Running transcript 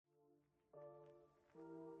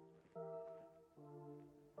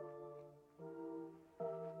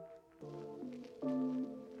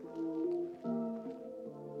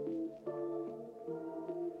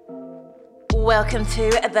Welcome to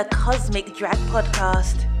the Cosmic Drag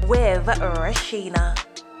Podcast with Rashina,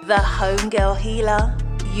 the homegirl healer,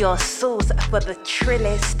 your source for the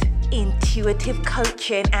trillest, intuitive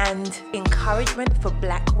coaching and encouragement for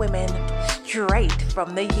Black women straight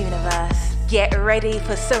from the universe. Get ready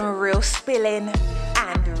for some real spilling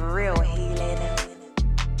and real healing.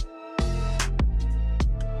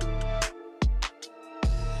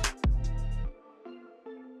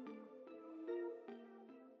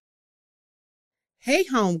 Hey,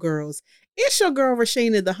 homegirls. It's your girl,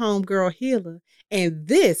 Rashina, the homegirl healer, and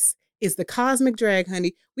this is the Cosmic Drag,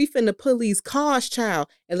 honey. We finna pull these cards, child,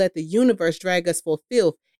 and let the universe drag us for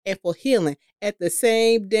filth and for healing at the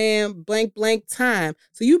same damn blank time.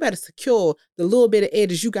 So you better secure the little bit of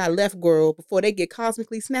edges you got left, girl, before they get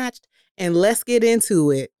cosmically snatched, and let's get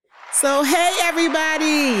into it. So, hey,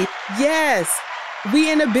 everybody. Yes,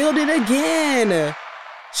 we in the building again.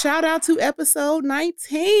 Shout out to episode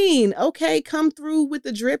 19. Okay, come through with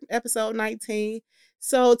the drip, episode 19.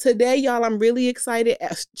 So today, y'all, I'm really excited.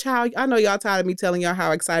 Child, I know y'all tired of me telling y'all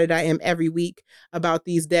how excited I am every week about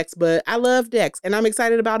these decks, but I love decks and I'm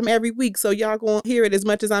excited about them every week. So y'all gonna hear it as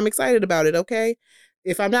much as I'm excited about it, okay?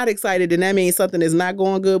 If I'm not excited, then that means something is not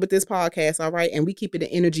going good with this podcast, all right? And we keeping the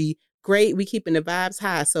energy great. We keeping the vibes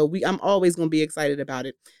high. So I'm always going to be excited about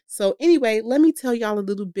it. So anyway, let me tell y'all a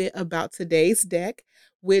little bit about today's deck,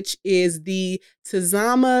 which is the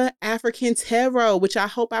Tazama African Tarot, which I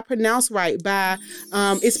hope I pronounced right.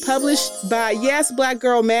 It's published by, yes, Black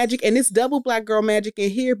Girl Magic, and it's double Black Girl Magic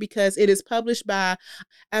in here because it is published by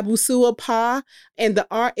Abusua Pa, and the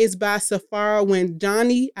art is by Safara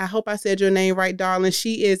Wendani. I hope I said your name right, darling.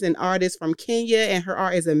 She is an artist from Kenya, and her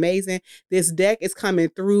art is amazing. This deck is coming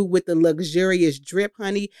through with the luxurious drip,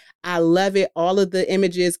 honey. I love it. All of the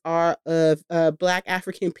images are of Black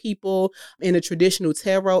African people in a traditional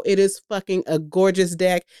tarot. It is fucking a gorgeous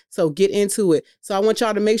deck. So get into it. So I want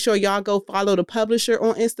y'all to make sure y'all go follow the publisher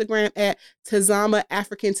on Instagram at Tazama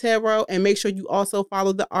African Tarot, and make sure you also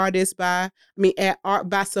follow the artist at Art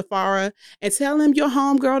by Safara, and tell them your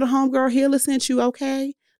homegirl, the homegirl healer sent you,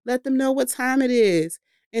 okay? Let them know what time it is.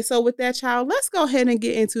 And so with that, child, let's go ahead and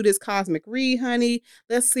get into this cosmic read, honey.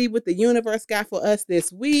 Let's see what the universe got for us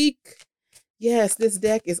this week. Yes, this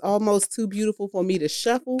deck is almost too beautiful for me to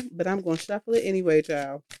shuffle, but I'm going to shuffle it anyway,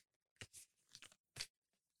 child.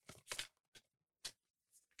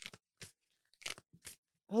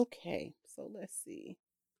 Okay, so let's see.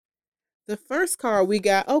 The first card we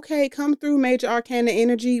got, okay, come through Major Arcana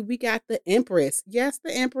Energy. We got the Empress. Yes,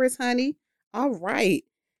 the Empress, honey. All right.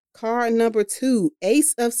 Card number 2,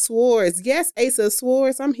 Ace of Swords. Yes, Ace of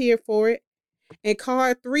Swords. I'm here for it. And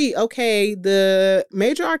card 3, okay, the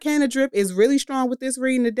Major Arcana drip is really strong with this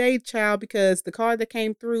reading today, child, because the card that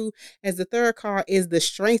came through as the third card is the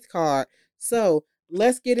Strength card. So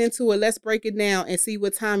let's get into it. Let's break it down and see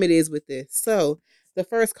what time it is with this. So the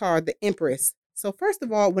first card, the Empress. So first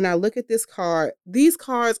of all, when I look at this card, these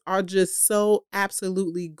cards are just so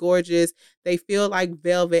absolutely gorgeous. They feel like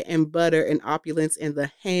velvet and butter and opulence in the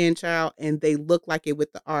hand, child, and they look like it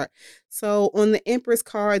with the art. So on the Empress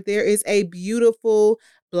card, there is a beautiful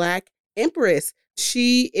Black Empress.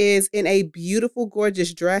 She is in a beautiful,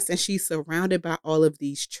 gorgeous dress, and she's surrounded by all of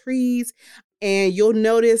these trees. And you'll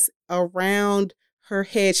notice around her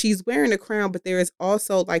head, she's wearing a crown, but there is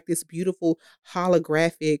also like this beautiful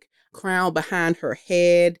holographic crown behind her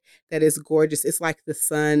head that is gorgeous. It's like the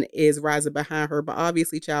sun is rising behind her, but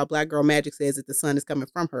obviously, child, Black Girl Magic says that the sun is coming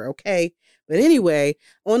from her, okay? But anyway,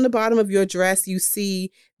 on the bottom of your dress, you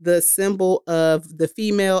see the symbol of the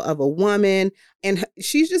female of a woman, and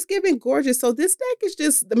she's just giving gorgeous. So this deck is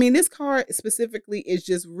just, this card specifically is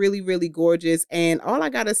just really, really gorgeous. And all I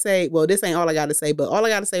gotta say, well, this ain't all I gotta say, but all I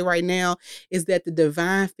gotta say right now is that the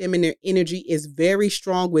divine feminine energy is very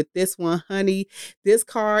strong with this one, honey. This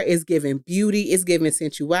card is giving beauty, it's giving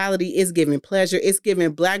sensuality, it's giving pleasure, it's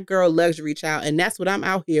giving Black girl luxury, child, and that's what I'm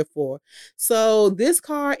out here for. So this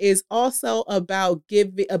card is also about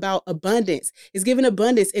abundance. It's giving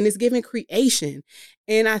abundance and it's giving creation.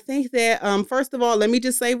 And I think that, first of all, let me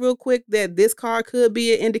just say real quick that this card could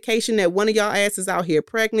be an indication that one of y'all asses out here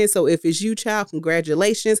pregnant. So if it's you, child,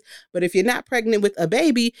 congratulations. But if you're not pregnant with a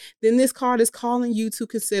baby, then this card is calling you to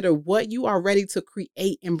consider what you are ready to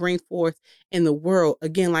create and bring forth in the world.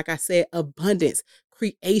 Again, like I said, abundance,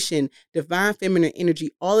 creation, divine feminine energy,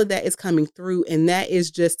 all of that is coming through. And that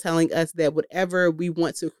is just telling us that whatever we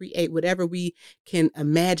want to create, whatever we can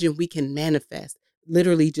imagine, we can manifest.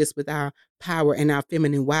 Literally just with our power and our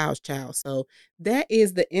feminine wiles, child. So that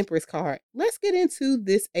is the Empress card. Let's get into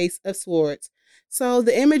this Ace of Swords. So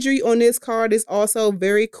the imagery on this card is also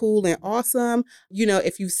very cool and awesome. You know,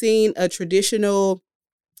 if you've seen a traditional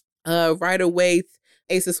Rider-Waite,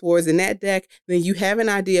 Ace of Swords in that deck, then you have an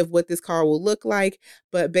idea of what this card will look like.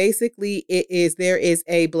 But basically, there is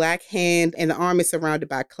a black hand, and the arm is surrounded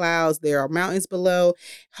by clouds. There are mountains below,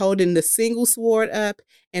 holding the single sword up,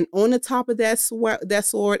 and on the top of that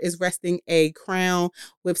sword is resting a crown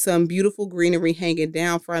with some beautiful greenery hanging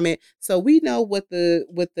down from it. So we know what the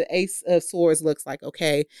Ace of Swords looks like.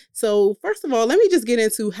 Okay, so first of all, let me just get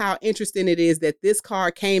into how interesting it is that this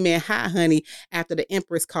card came in hot, honey, after the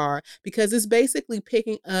Empress card, because it's basically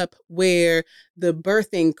picking up where the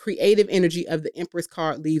birthing creative energy of the Empress card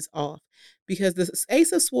leaves off. Because the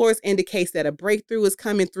Ace of Swords indicates that a breakthrough is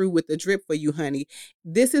coming through with the drip for you, honey.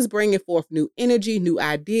 This is bringing forth new energy, new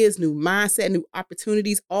ideas, new mindset, new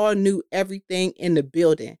opportunities, all new everything in the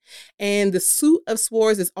building. And the Suit of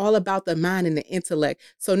Swords is all about the mind and the intellect.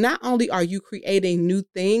 So not only are you creating new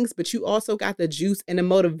things, but you also got the juice and the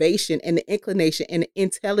motivation and the inclination and the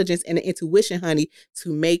intelligence and the intuition, honey,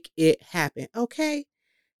 to make it happen. Okay?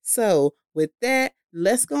 So with that,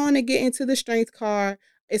 let's go on and get into the Strength card,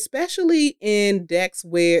 especially in decks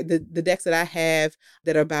where the decks that I have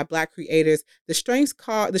that are by Black creators. The Strength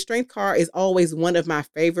card is always one of my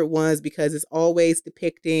favorite ones because it's always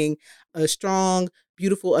depicting a strong,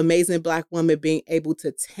 beautiful, amazing Black woman being able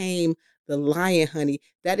to tame the lion, honey.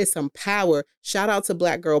 That is some power. Shout out to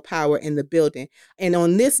Black girl power in the building. And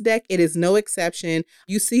on this deck, it is no exception.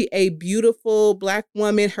 You see a beautiful Black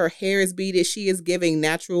woman. Her hair is beaded. She is giving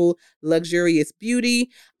natural, luxurious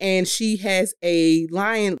beauty. And she has a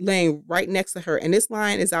lion laying right next to her. And this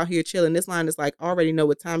lion is out here chilling. This lion is like, I already know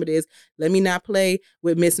what time it is. Let me not play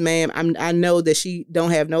with Miss Ma'am. I know that she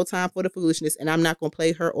don't have no time for the foolishness, and I'm not going to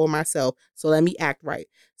play her or myself. So let me act right.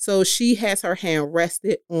 So she has her hand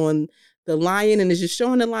rested on the lion and is just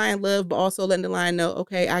showing the lion love, but also letting the lion know,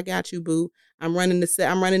 okay, I got you, boo. I'm running this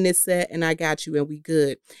set and I got you and we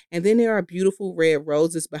good. And then there are beautiful red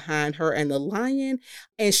roses behind her and the lion.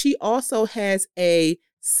 And she also has a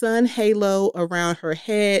sun halo around her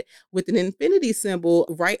head with an infinity symbol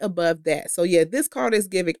right above that. So yeah, this card is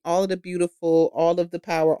giving all of the beautiful, all of the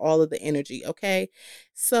power, all of the energy. Okay.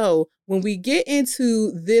 So when we get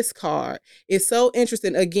into this card, it's so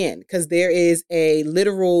interesting again, because there is a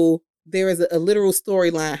literal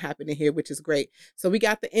storyline happening here, which is great. So we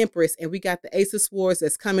got the Empress and we got the Ace of Swords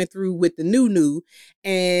that's coming through with the new,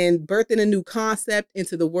 and birthing a new concept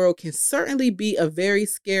into the world can certainly be a very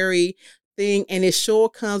scary thing, and it sure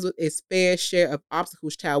comes with its fair share of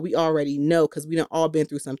obstacles, child. We already know because we done all been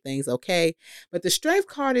through some things, okay? But the Strength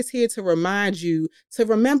card is here to remind you to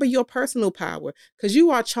remember your personal power, because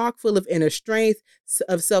you are chock full of inner strength,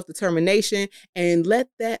 of self-determination, and let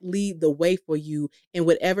that lead the way for you in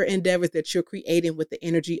whatever endeavors that you're creating with the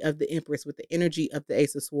energy of the Empress, with the energy of the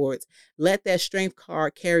Ace of Swords. Let that Strength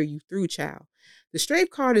card carry you through, child. The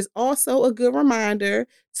Strength card is also a good reminder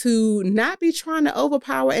to not be trying to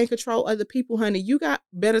overpower and control other people, honey. You got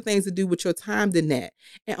better things to do with your time than that.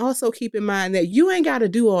 And also keep in mind that you ain't got to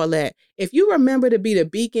do all that. If you remember to be the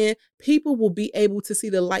beacon, people will be able to see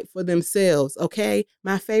the light for themselves, okay?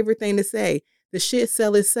 My favorite thing to say, the shit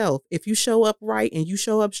sell itself. If you show up right and you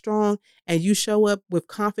show up strong and you show up with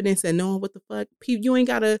confidence and knowing what the fuck, you ain't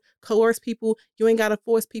got to coerce people. You ain't got to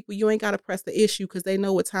force people. You ain't got to press the issue because they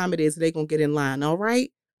know what time it is. They're going to get in line. All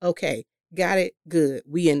right? Okay. Got it? Good.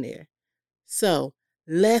 We in there. So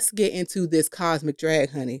let's get into this cosmic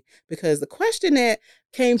drag, honey, because the question that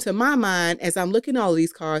came to my mind as I'm looking at all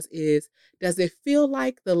these cards is, does it feel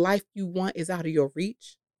like the life you want is out of your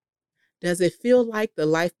reach? Does it feel like the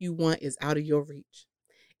life you want is out of your reach?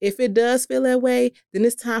 If it does feel that way, then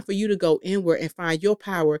it's time for you to go inward and find your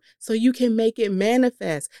power so you can make it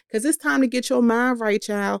manifest. Because it's time to get your mind right,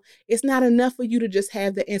 child. It's not enough for you to just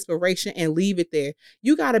have the inspiration and leave it there.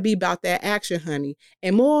 You got to be about that action, honey.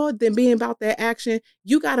 And more than being about that action,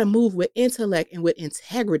 you got to move with intellect and with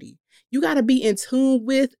integrity. You got to be in tune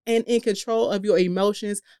with and in control of your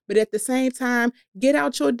emotions. But at the same time, get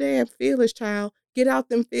out your damn feelings, child. Get out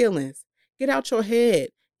them feelings. Get out your head.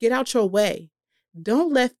 Get out your way.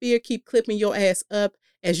 Don't let fear keep clipping your ass up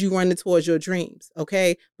as you run towards your dreams,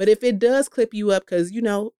 okay? But if it does clip you up, because,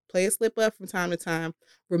 play a slip up from time to time,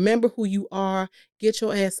 remember who you are, get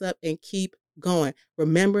your ass up and keep going.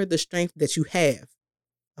 Remember the strength that you have,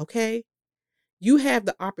 okay? You have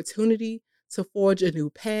the opportunity to forge a new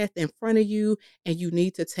path in front of you, and you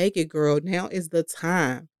need to take it, girl. Now is the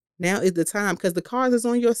time. Now is the time, because the cards is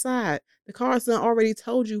on your side. The cards done already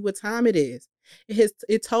told you what time it is.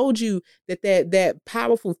 It told you that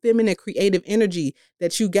powerful feminine creative energy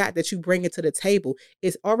that you got, that you bring into the table,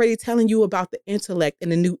 is already telling you about the intellect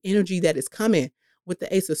and the new energy that is coming with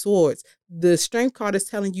the Ace of Swords. The Strength card is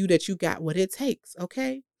telling you that you got what it takes,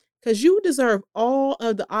 okay? because you deserve all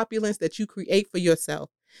of the opulence that you create for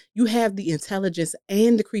yourself. You have the intelligence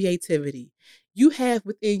and the creativity. You have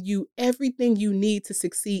within you everything you need to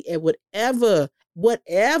succeed at whatever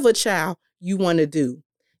child you want to do.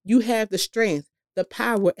 You have the strength, the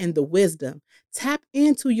power, and the wisdom. Tap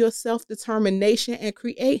into your self-determination and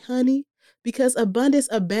create, honey, because abundance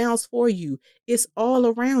abounds for you. It's all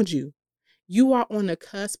around you. You are on the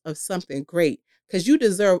cusp of something great because you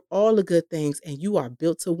deserve all the good things and you are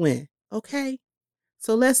built to win. Okay?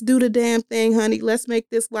 So let's do the damn thing, honey. Let's make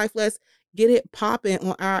this life. Let's get it popping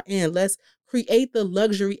on our end. Let's create the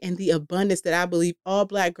luxury and the abundance that I believe all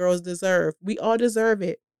Black girls deserve. We all deserve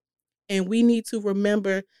it. And we need to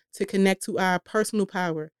remember to connect to our personal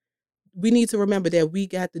power. We need to remember that we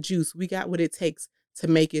got the juice. We got what it takes to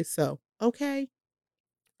make it so. Okay?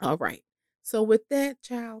 All right. So with that,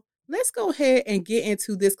 child, let's go ahead and get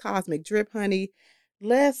into this cosmic drip, honey.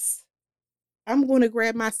 I'm going to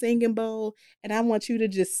grab my singing bowl and I want you to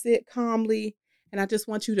just sit calmly and I just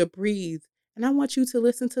want you to breathe and I want you to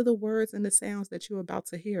listen to the words and the sounds that you're about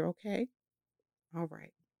to hear, okay? All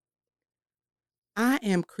right. I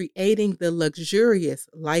am creating the luxurious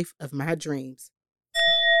life of my dreams.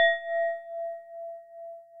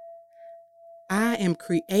 I am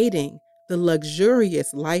creating the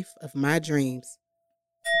luxurious life of my dreams.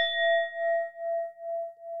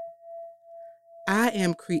 I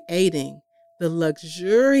am creating the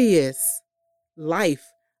luxurious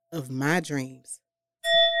life of my dreams.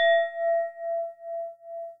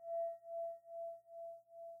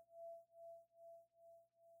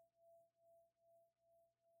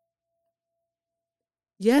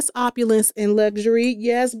 Yes, opulence and luxury.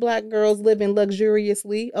 Yes, Black girls living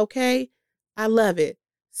luxuriously. Okay. I love it.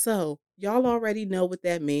 So y'all already know what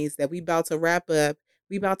that means, that we about to wrap up.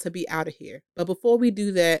 We about to be out of here. But before we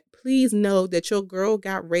do that, please know that your girl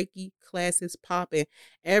got Reiki classes popping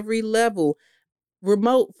every level.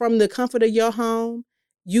 Remote from the comfort of your home,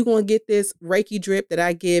 you going to get this Reiki drip that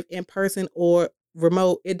I give in person or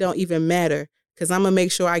remote. It don't even matter because I'm going to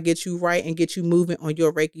make sure I get you right and get you moving on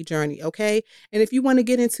your Reiki journey, okay? And if you want to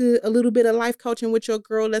get into a little bit of life coaching with your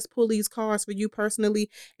girl, let's pull these cards for you personally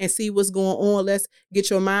and see what's going on. Let's get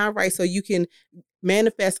your mind right so you can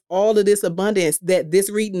manifest all of this abundance that this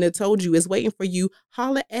reading that told you is waiting for you.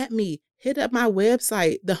 Holler at me. Hit up my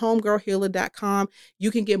website, thehomegirlhealer.com.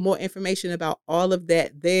 You can get more information about all of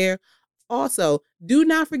that there. Also, do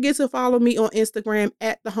not forget to follow me on Instagram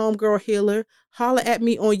at The Homegirl Healer. Holler at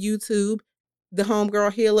me on YouTube, The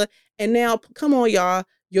Homegirl Healer. And now, come on, y'all.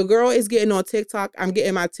 Your girl is getting on TikTok. I'm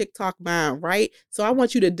getting my TikTok mind right. So I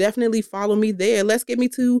want you to definitely follow me there. Let's get me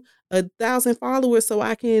to 1,000 followers so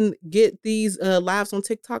I can get these lives on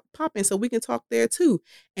TikTok popping so we can talk there too.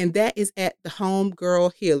 And that is at The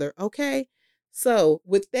Homegirl Healer. Okay. So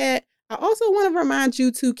with that, I also want to remind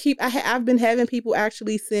you to I've been having people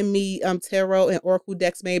actually send me tarot and oracle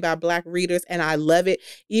decks made by Black readers, and I love it.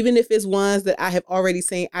 Even if it's ones that I have already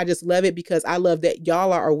seen, I just love it because I love that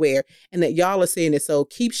y'all are aware and that y'all are seeing it. So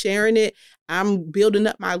keep sharing it. I'm building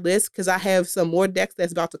up my list because I have some more decks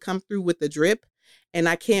that's about to come through with the drip. And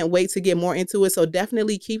I can't wait to get more into it. So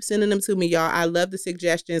definitely keep sending them to me, y'all. I love the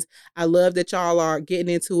suggestions. I love that y'all are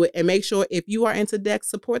getting into it. And make sure if you are into decks,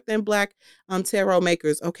 support them Black tarot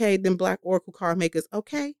makers, okay? Them Black oracle card makers,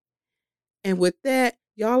 okay? And with that,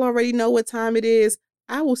 y'all already know what time it is.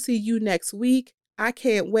 I will see you next week. I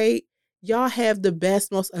can't wait. Y'all have the best,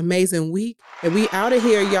 most amazing week. And we out of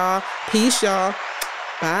here, y'all. Peace, y'all.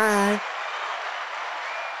 Bye.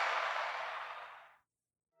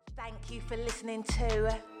 Thank you for listening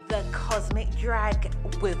to The Cosmic Drag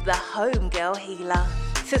with the Homegirl Healer.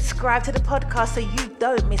 Subscribe to the podcast so you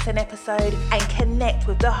don't miss an episode and connect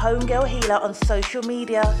with the Homegirl Healer on social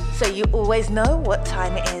media so you always know what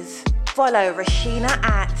time it is. Follow Rashina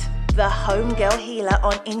at The Homegirl Healer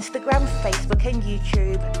on Instagram, Facebook and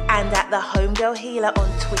YouTube, and at The Homegirl Healer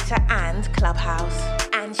on Twitter and Clubhouse.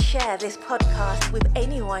 And share this podcast with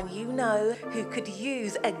anyone you know who could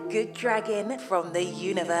use a good dragging from the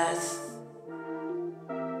universe.